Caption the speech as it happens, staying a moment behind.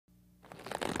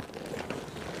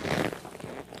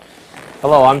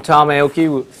Hello, I'm Tom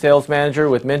Aoki, Sales Manager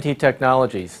with Mintie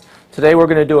Technologies. Today we're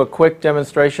going to do a quick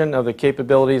demonstration of the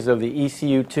capabilities of the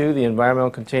ECU2, the Environmental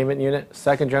Containment Unit,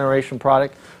 second generation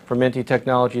product from Mintie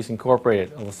Technologies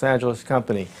Incorporated, a Los Angeles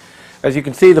company. As you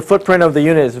can see, the footprint of the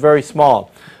unit is very small.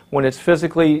 When it's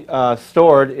physically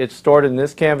stored, it's stored in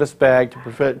this canvas bag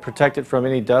to protect it from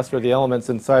any dust or the elements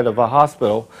inside of a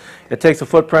hospital. It takes a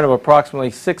footprint of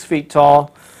approximately 6 feet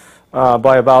tall,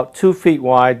 by about 2 feet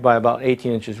wide by about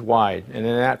 18 inches wide. And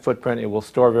in that footprint it will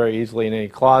store very easily in any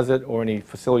closet or any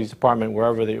facilities department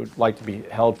wherever they would like to be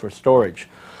held for storage.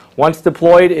 Once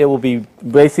deployed, it will be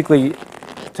basically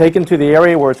taken to the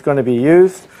area where it's going to be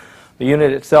used. The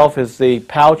unit itself is the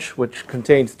pouch, which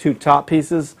contains 2 top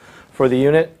pieces for the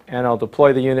unit, and I'll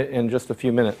deploy the unit in just a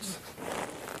few minutes.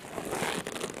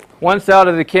 Once out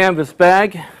of the canvas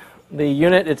bag, the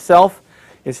unit itself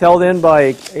is held in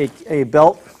by a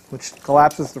belt which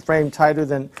collapses the frame tighter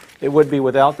than it would be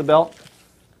without the belt.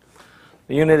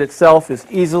 The unit itself is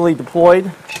easily deployed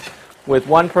with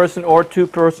 1 person or 2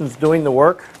 persons doing the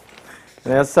work.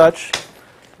 And as such,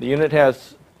 the unit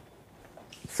has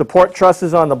support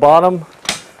trusses on the bottom,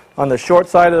 on the short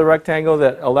side of the rectangle,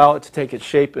 that allow it to take its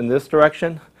shape in this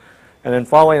direction. And then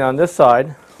following on this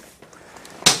side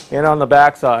and on the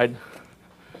back side,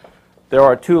 there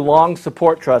are 2 long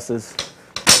support trusses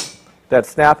that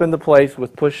snap into place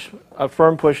with a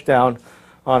firm push down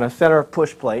on a center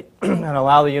push plate and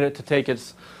allow the unit to take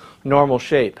its normal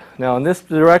shape. Now in this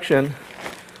direction,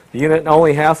 the unit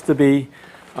only has to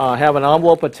have an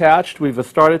envelope attached. We've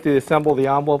started to assemble the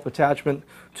envelope attachment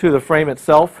to the frame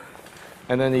itself,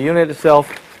 and then the unit itself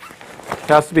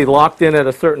has to be locked in at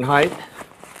a certain height.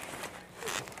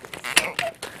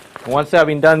 Once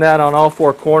having done that on all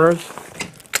 4 corners,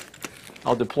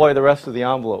 I'll deploy the rest of the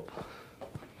envelope.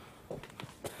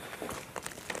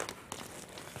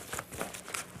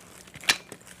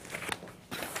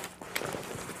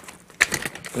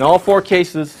 In all 4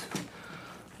 cases,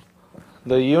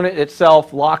 the unit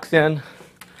itself locks in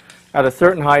at a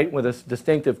certain height with a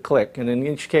distinctive click, and in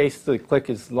each case the click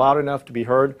is loud enough to be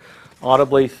heard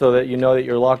audibly so that you know that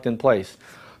you're locked in place.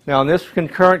 Now in this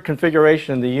concurrent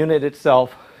configuration, the unit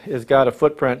itself has got a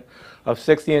footprint of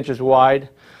 60 inches wide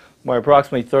by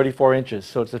approximately 34 inches.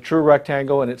 So it's a true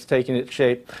rectangle and it's taking its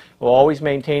shape. We'll always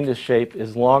maintain this shape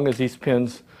as long as these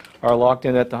pins are locked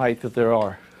in at the height that there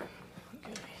are.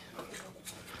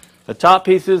 The top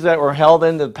pieces that were held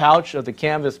in the pouch of the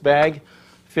canvas bag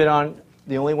fit on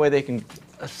the only way they can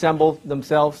assemble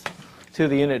themselves to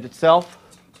the unit itself.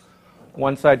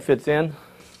 One side fits in,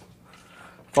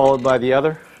 followed by the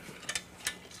other.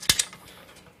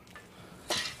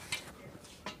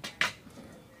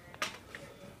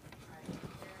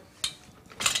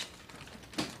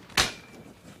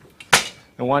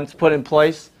 And once put in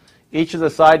place, each of the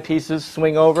side pieces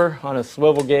swing over on a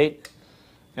swivel gate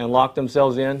and lock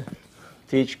themselves in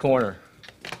to each corner.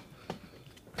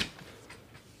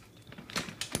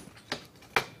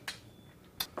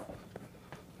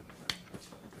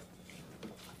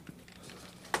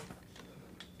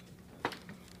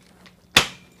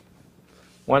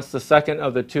 Once the second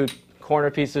of the 2 corner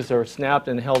pieces are snapped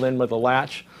and held in with a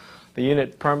latch, the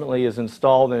unit permanently is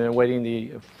installed and awaiting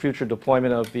the future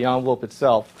deployment of the envelope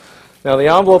itself. Now the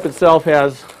envelope itself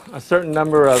has a certain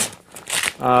number of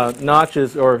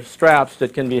notches or straps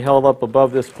that can be held up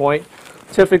above this point.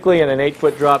 Typically in an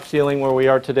 8-foot drop ceiling where we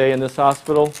are today in this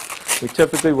hospital, we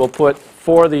typically will put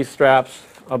 4 of these straps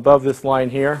above this line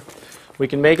here. We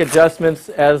can make adjustments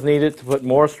as needed to put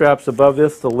more straps above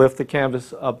this to lift the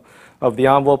canvas up of the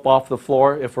envelope off the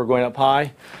floor if we're going up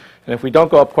high. And if we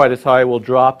don't go up quite as high, we'll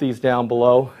drop these down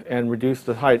below and reduce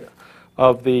the height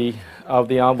of the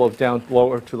envelope down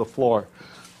lower to the floor.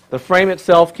 The frame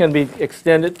itself can be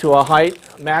extended to a height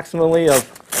maximally of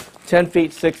 10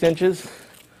 feet 6 inches,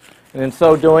 and in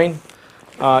so doing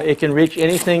it can reach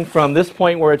anything from this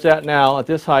point where it's at now at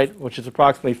this height, which is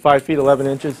approximately 5 feet 11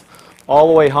 inches, all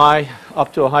the way high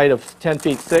up to a height of 10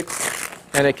 feet 6,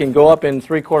 and it can go up in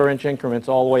 3/4 inch increments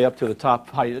all the way up to the top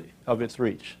height of its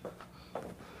reach.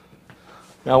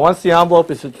 Now once the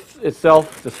envelope is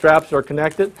itself, the straps are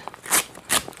connected,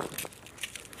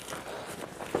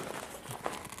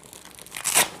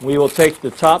 we will take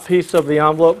the top piece of the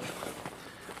envelope,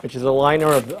 which is a liner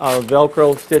of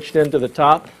Velcro stitched into the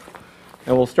top,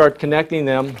 and we'll start connecting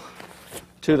them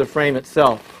to the frame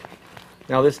itself.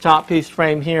 Now this top piece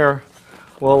frame here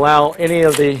will allow any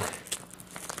of the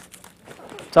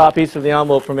top piece of the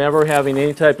envelope from ever having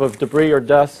any type of debris or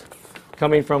dust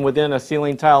coming from within a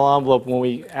ceiling tile envelope when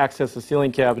we access the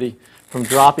ceiling cavity from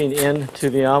dropping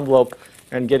into the envelope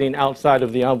and getting outside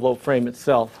of the envelope frame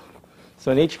itself.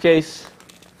 So in each case,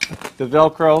 the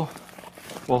Velcro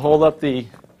will hold up the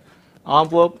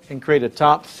envelope and create a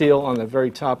top seal on the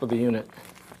very top of the unit.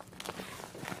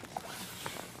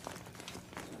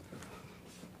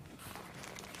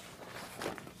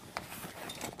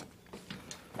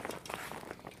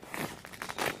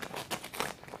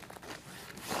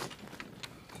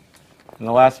 And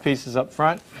the last piece is up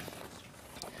front.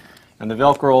 And the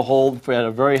Velcro will hold at a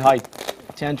very high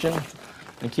tension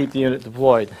and keep the unit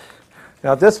deployed.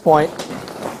 Now at this point,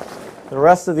 the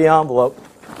rest of the envelope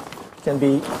can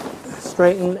be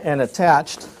straightened and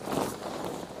attached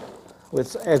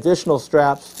with additional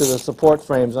straps to the support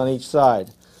frames on each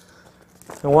side.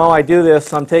 And while I do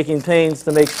this, I'm taking pains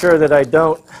to make sure that I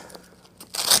don't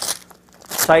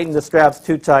tighten the straps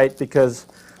too tight, because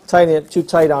tightening it too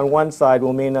tight on one side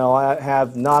will mean I'll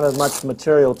have not as much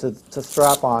material to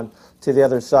strap on to the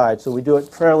other side. So we do it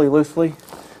fairly loosely,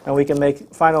 and we can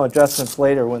make final adjustments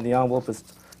later when the envelope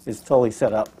is totally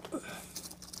set up.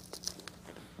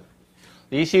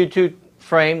 The ECU2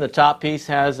 frame, the top piece,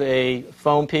 has a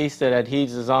foam piece that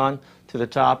adheses on to the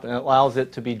top and allows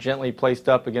it to be gently placed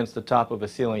up against the top of a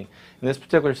ceiling. In this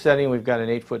particular setting, we've got an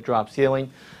 8-foot drop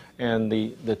ceiling, and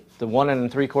the 1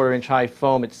 3/4 inch high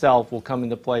foam itself will come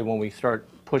into play when we start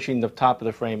pushing the top of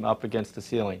the frame up against the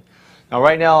ceiling. Now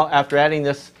right now, after adding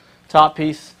this top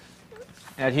piece,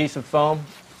 adhesive foam,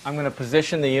 I'm going to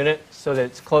position the unit so that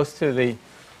it's close to the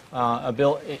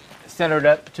centered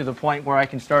up to the point where I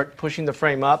can start pushing the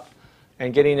frame up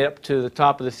and getting it up to the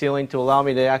top of the ceiling to allow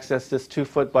me to access this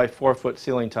 2-foot by 4-foot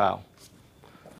ceiling tile.